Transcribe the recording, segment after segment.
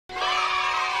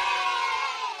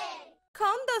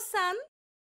KONDOSAN.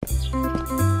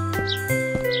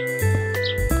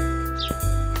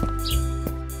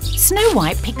 Snow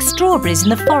White picked strawberries in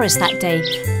the forest that day,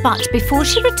 but before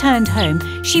she returned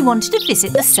home, she wanted to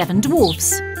visit the 7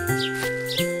 dwarfs.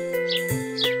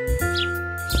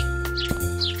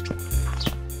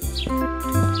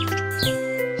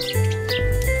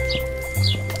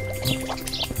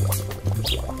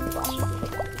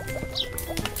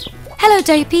 Hello,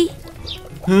 Dopey.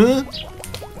 Huh?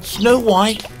 Snow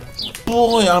White?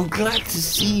 Boy, I'm glad to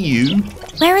see you.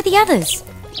 Where are the others?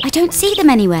 I don't see them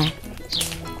anywhere.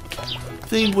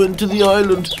 They went to the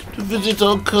island to visit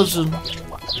our cousin.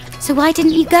 So why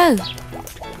didn't you go?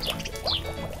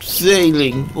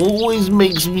 Sailing always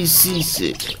makes me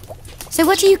seasick. So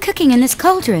what are you cooking in this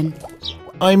cauldron?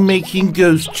 I'm making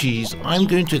ghost cheese. I'm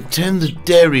going to attend the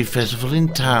dairy festival in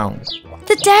town.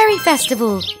 The dairy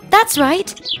festival! That's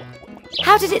right.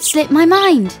 How did it slip my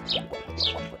mind?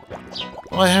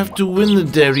 I have to win the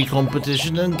dairy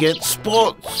competition and get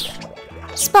Spots.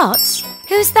 Spots?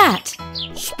 Who's that?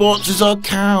 Spots is our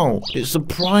cow. It's the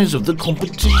prize of the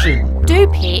competition.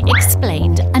 Dopey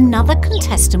explained another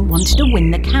contestant wanted to win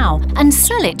the cow and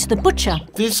sell it to the butcher.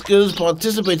 This girl's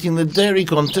participating in the dairy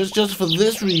contest just for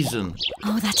this reason.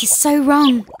 Oh, that is so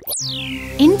wrong.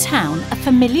 In town, a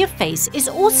familiar face is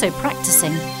also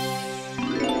practicing.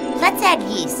 Let's add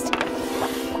yeast.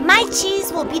 My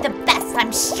cheese will be the best,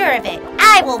 I'm sure of it.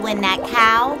 I will win that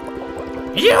cow.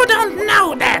 You don't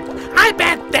know that. I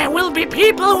bet there will be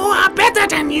people who are better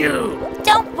than you.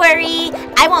 Don't worry.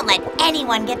 I won't let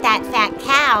anyone get that fat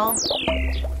cow.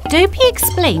 Dopey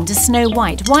explained to Snow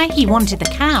White why he wanted the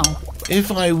cow.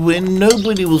 If I win,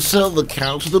 nobody will sell the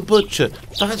cow to the butcher.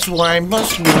 That's why I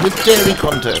must win the dairy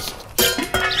contest.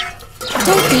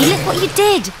 Dopey, look what you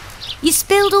did. You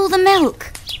spilled all the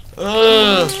milk.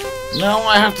 Now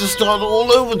I have to start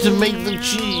all over to make the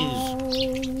cheese.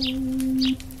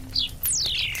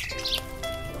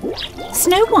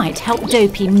 Snow White helped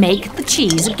Dopey make the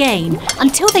cheese again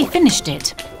until they finished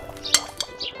it.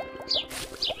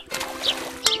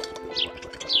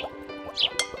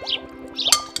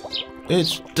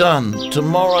 It's done.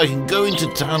 Tomorrow I can go into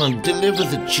town and deliver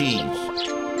the cheese.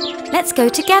 Let's go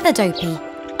together, Dopey.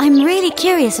 I'm really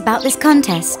curious about this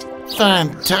contest.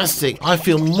 Fantastic. I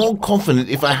feel more confident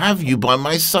if I have you by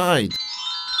my side.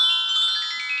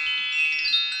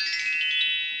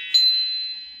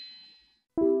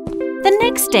 The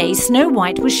next day, Snow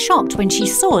White was shocked when she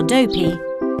saw Dopey.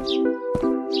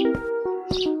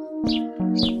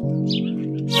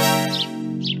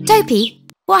 Dopey,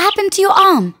 what happened to your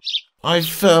arm? I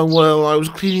fell while I was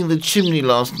cleaning the chimney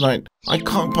last night. I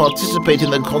can't participate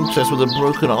in the contest with a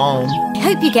broken arm. I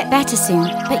hope you get better soon,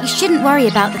 but you shouldn't worry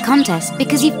about the contest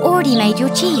because you've already made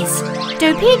your cheese.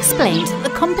 Dopey explained that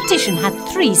the competition had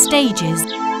 3 stages.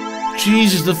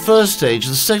 Cheese is the first stage,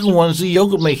 the second one is the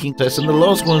yogurt making test, and the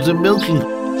last one is the milking.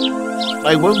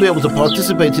 I won't be able to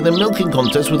participate in the milking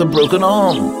contest with a broken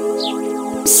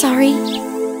arm. Sorry.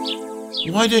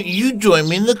 Why don't you join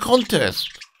me in the contest?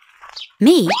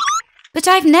 Me? But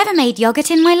I've never made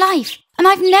yogurt in my life, and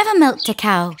I've never milked a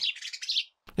cow.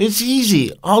 It's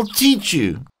easy. I'll teach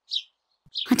you.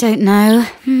 I don't know.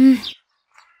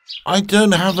 I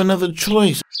don't have another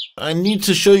choice. I need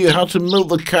to show you how to milk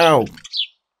the cow.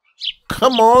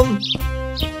 Come on.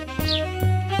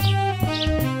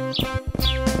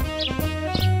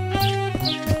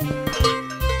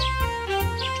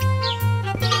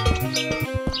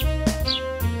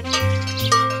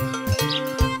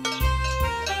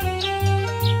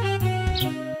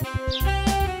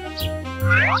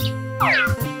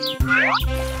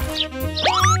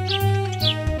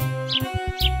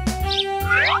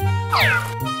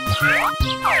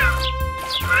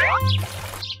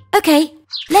 Okay,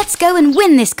 let's go and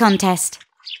win this contest.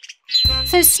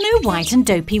 So Snow White and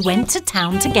Dopey went to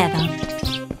town together.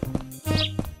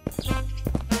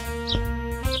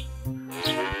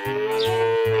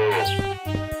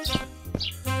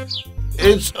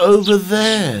 It's over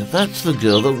there. That's the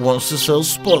girl that wants to sell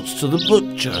Spots to the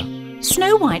butcher.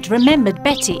 Snow White remembered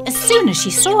Betty as soon as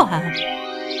she saw her.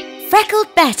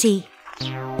 Freckled Betty.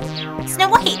 Snow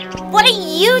White, what are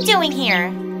you doing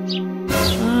here?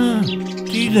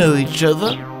 Do you know each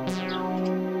other?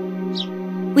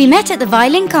 We met at the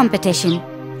violin competition.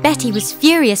 Betty was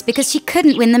furious because she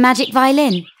couldn't win the magic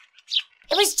violin.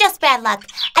 It was just bad luck.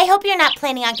 I hope you're not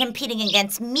planning on competing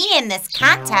against me in this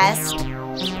contest.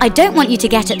 I don't want you to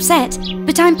get upset,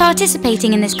 but I'm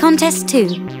participating in this contest too.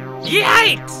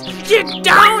 Yikes! You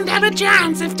don't have a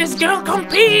chance if this girl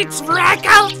competes,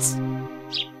 Freckles!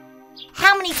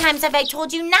 How many times have I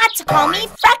told you not to call me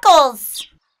Freckles?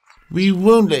 We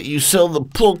won't let you sell the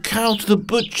poor cow to the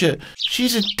butcher.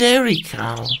 She's a dairy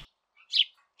cow.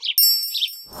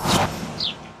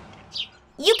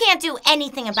 You can't do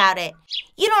anything about it.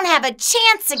 You don't have a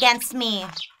chance against me.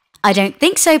 I don't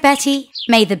think so, Betty.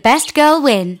 May the best girl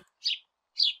win.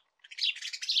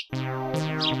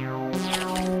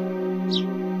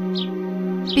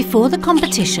 Before the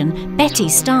competition, Betty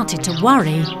started to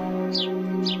worry.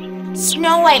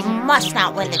 Snow White must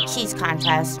not win the cheese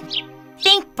contest.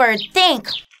 Think, bird, think.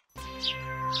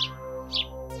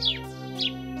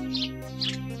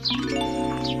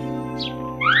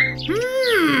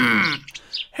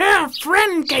 Her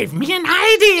friend gave me an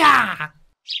idea.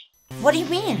 What do you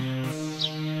mean?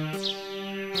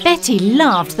 Betty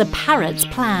loved the parrot's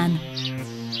plan.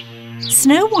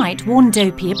 Snow White warned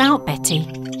Dopey about Betty.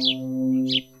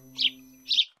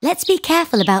 Let's be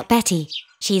careful about Betty.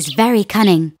 She's very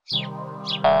cunning.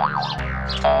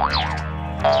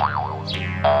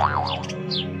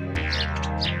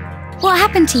 What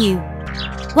happened to you?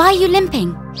 Why are you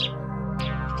limping?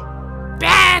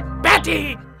 Bad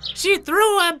Betty! She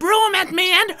threw a broom at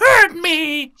me and hurt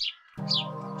me!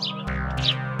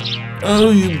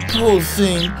 Oh, you poor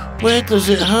thing. Where does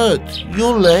it hurt?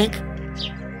 Your leg?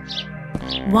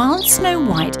 While Snow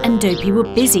White and Dopey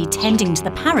were busy tending to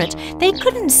the parrot, they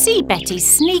couldn't see Betty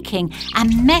sneaking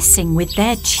and messing with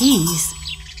their cheese.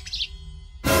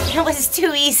 It was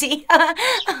too easy.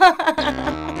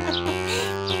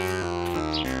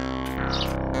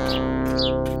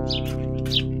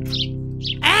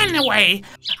 Anyway,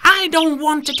 I don't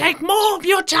want to take more of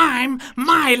your time.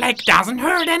 My leg doesn't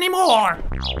hurt anymore.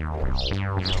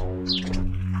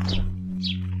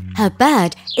 Her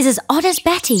bird is as odd as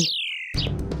Betty.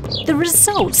 The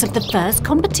results of the first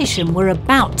competition were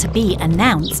about to be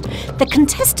announced. The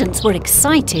contestants were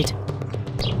excited.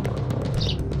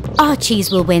 Our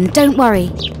cheese will win, don't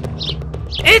worry.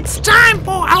 It's time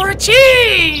for our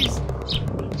cheese!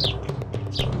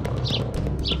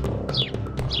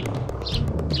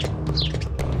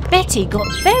 Betty got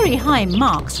very high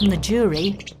marks from the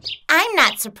jury. I'm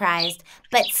not surprised,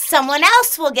 but someone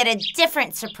else will get a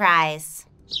different surprise.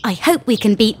 I hope we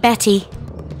can beat Betty.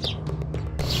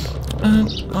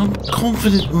 I'm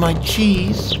confident in my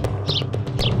cheese.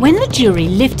 When the jury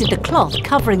lifted the cloth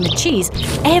covering the cheese,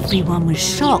 everyone was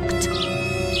shocked.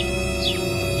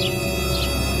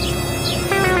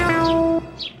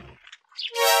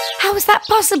 How is that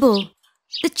possible?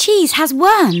 The cheese has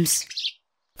worms.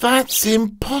 That's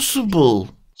impossible.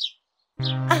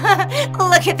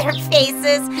 Look at their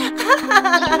faces.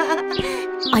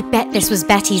 I bet this was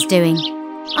Betty's doing.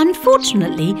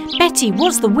 Unfortunately, Betty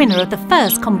was the winner of the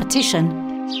first competition.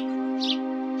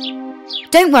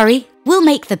 Don't worry, we'll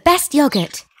make the best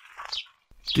yogurt.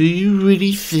 Do you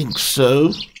really think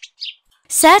so?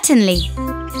 Certainly.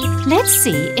 Let's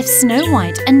see if Snow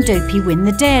White and Dopey win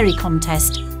the dairy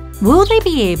contest. Will they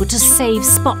be able to save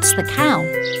Spots the cow?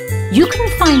 You can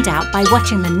find out by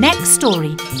watching the next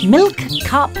story, Milk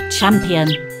Cup Champion.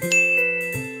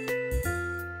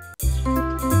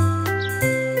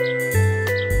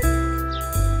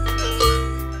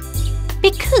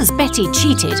 Because Betty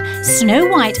cheated, Snow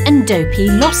White and Dopey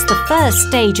lost the first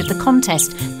stage of the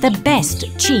contest, the best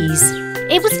cheese.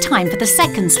 It was time for the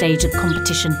second stage of the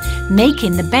competition,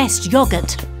 making the best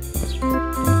yoghurt.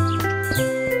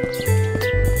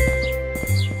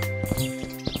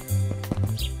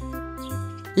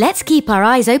 Let's keep our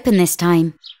eyes open this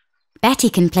time. Betty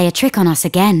can play a trick on us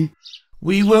again.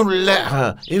 We won't let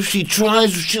her. If she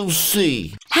tries, she'll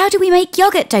see. How do we make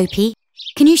yogurt, Dopey?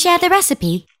 Can you share the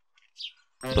recipe?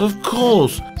 Of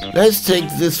course. Let's take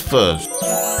this first.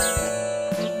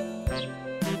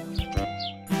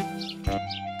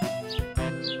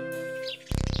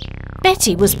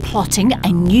 Betty was plotting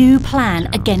a new plan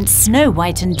against Snow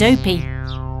White and Dopey.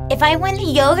 If I win the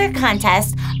yogurt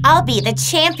contest, I'll be the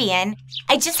champion.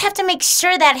 I just have to make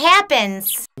sure that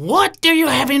happens. What do you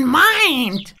have in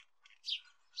mind?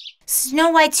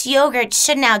 Snow White's yogurt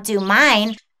shouldn't outdo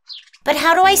mine. But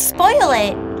how do I spoil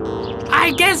it?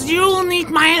 I guess you'll need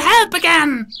my help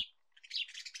again.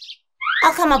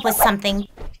 I'll come up with something.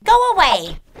 Go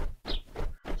away.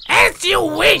 As you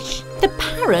wish. The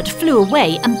parrot flew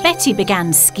away and Betty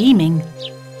began scheming.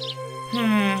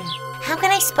 How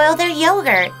can I spoil their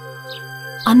yogurt?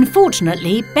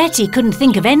 Unfortunately, Betty couldn't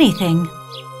think of anything.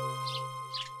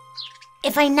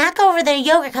 If I knock over their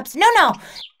yogurt cups... No.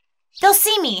 They'll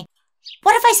see me.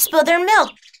 What if I spill their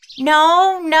milk?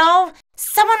 No.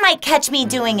 Someone might catch me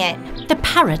doing it. The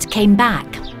parrot came back.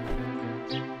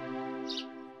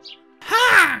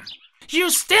 Ha! You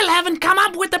still haven't come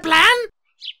up with a plan?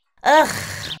 Ugh.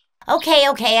 Okay,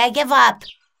 I give up.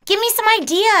 Give me some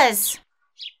ideas.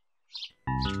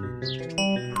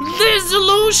 The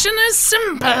solution is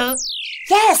simple.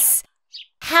 Yes!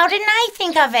 How didn't I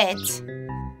think of it?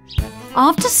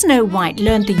 After Snow White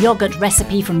learned the yogurt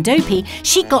recipe from Dopey,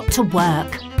 she got to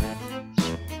work.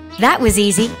 That was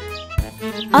easy.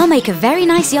 I'll make a very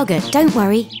nice yogurt, don't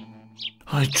worry.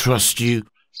 I trust you.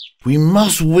 We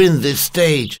must win this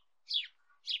stage.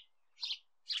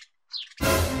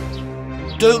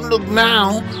 Don't look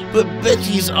now, but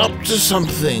Betty's up to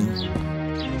something.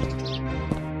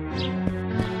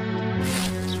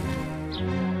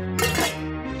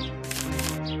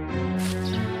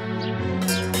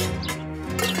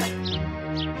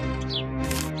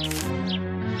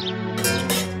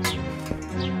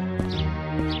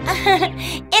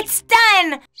 It's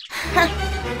done!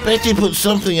 Betty put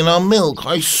something in our milk.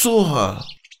 I saw her.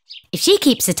 If she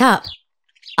keeps it up,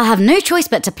 I'll have no choice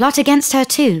but to plot against her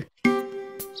too.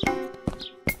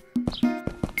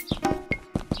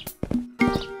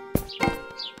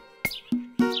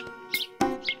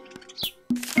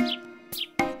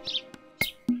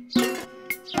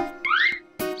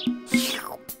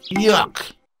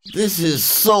 Yuck! This is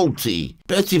salty.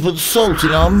 Betty put salt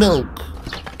in our milk.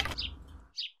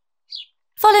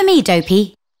 Follow me,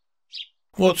 Dopey.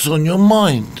 What's on your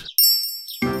mind?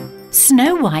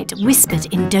 Snow White whispered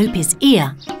in Dopey's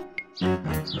ear.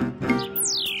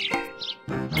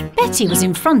 Betty was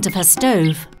in front of her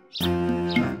stove.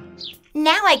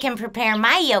 Now I can prepare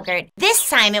my yogurt. This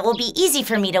time it will be easy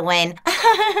for me to win.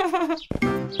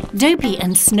 Dopey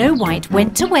and Snow White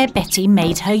went to where Betty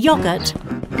made her yogurt.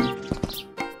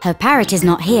 Her parrot is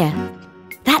not here.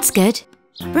 That's good.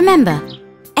 Remember,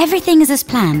 everything is as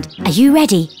planned. Are you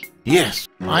ready? Yes,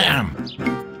 I am.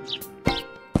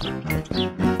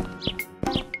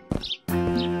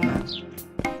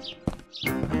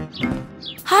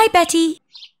 Hi, Betty.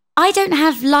 I don't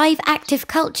have live active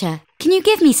culture. Can you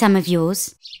give me some of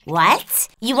yours? What?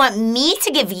 You want me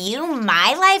to give you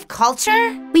my live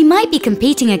culture? We might be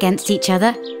competing against each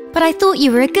other, but I thought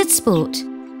you were a good sport.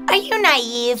 Are you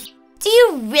naive? Do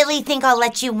you really think I'll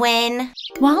let you win?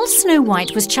 While Snow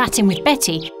White was chatting with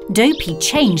Betty, Dopey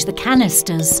changed the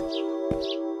canisters.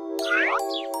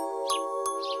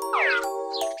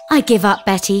 I give up,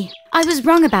 Betty. I was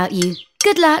wrong about you.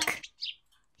 Good luck.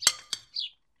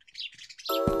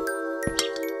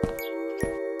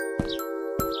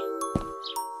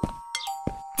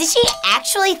 Did she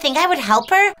actually think I would help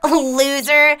her?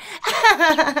 Loser!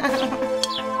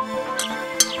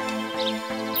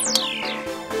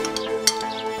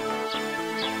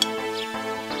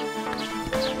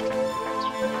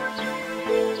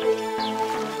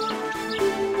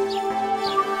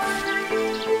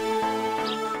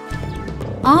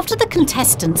 After the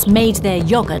contestants made their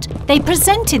yogurt, they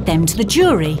presented them to the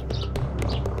jury.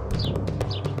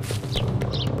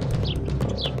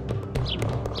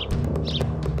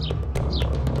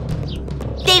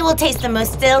 They will taste the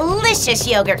most delicious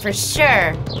yogurt for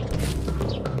sure.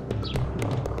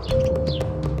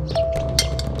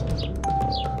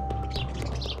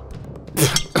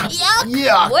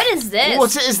 Yuck! What is this?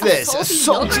 What is this? A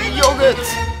salty yogurt?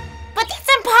 But that's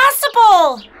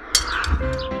impossible!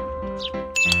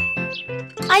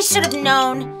 I should have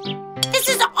known. This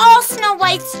is all Snow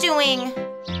White's doing.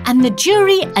 And the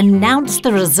jury announced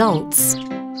the results.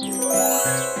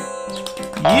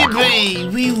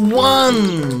 Yippee! We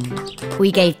won!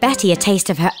 We gave Betty a taste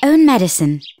of her own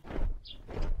medicine.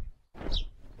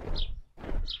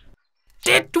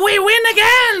 Did we win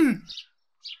again?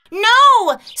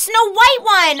 No! Snow White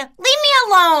won! Leave me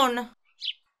alone!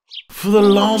 For the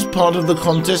last part of the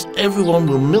contest, everyone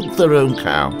will milk their own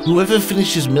cow. Whoever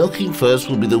finishes milking first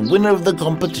will be the winner of the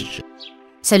competition.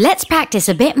 So let's practice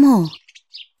a bit more.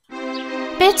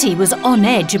 Betty was on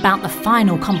edge about the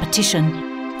final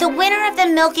competition. The winner of the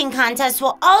milking contest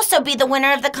will also be the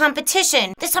winner of the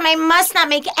competition. This time I must not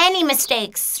make any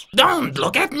mistakes. Don't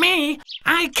look at me.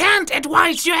 I can't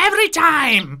advise you every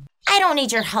time. I don't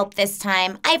need your help this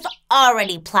time. I've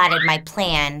already plotted my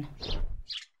plan.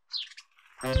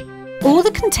 All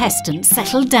the contestants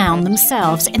settled down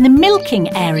themselves in the milking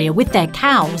area with their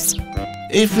cows.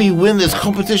 If we win this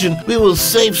competition, we will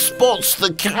save Spots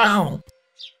the cow.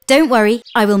 Don't worry,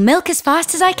 I will milk as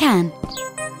fast as I can.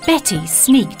 Betty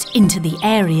sneaked into the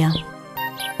area.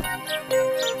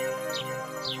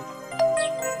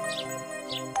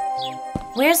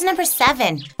 Where's number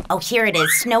 7? Oh, here it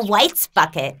is, Snow White's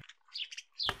bucket.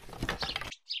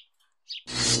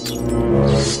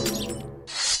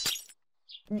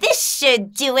 This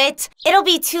should do it. It'll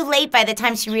be too late by the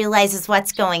time she realizes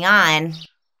what's going on.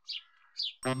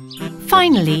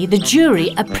 Finally, the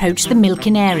jury approached the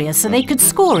milking area so they could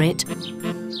score it.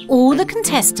 All the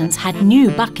contestants had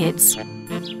new buckets.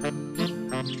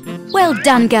 Well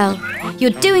done, girl.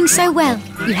 You're doing so well.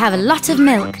 You have a lot of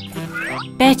milk.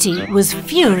 Betty was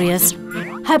furious.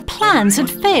 Her plans had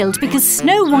failed because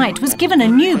Snow White was given a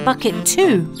new bucket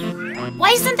too. Why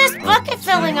isn't this bucket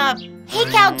filling up? Hey,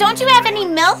 Cow, don't you have any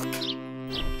milk?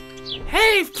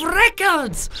 Hey,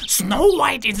 Freckles! Snow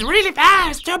White is really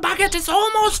fast. Your bucket is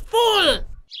almost full.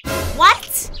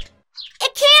 What?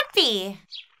 It can't be.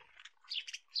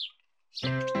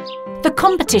 The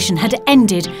competition had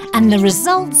ended and the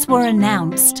results were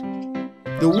announced.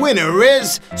 The winner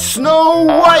is Snow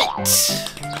White!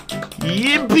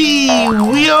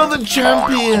 Yippee! We are the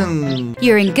champion!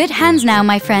 You're in good hands now,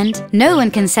 my friend. No one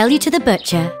can sell you to the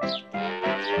butcher.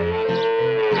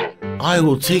 I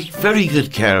will take very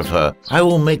good care of her. I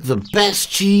will make the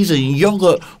best cheese and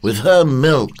yogurt with her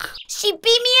milk. She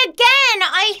beat me again.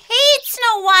 I hate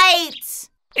Snow White.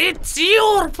 It's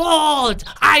your fault.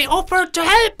 I offered to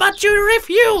help, but you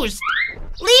refused.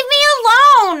 Leave me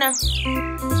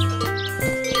alone.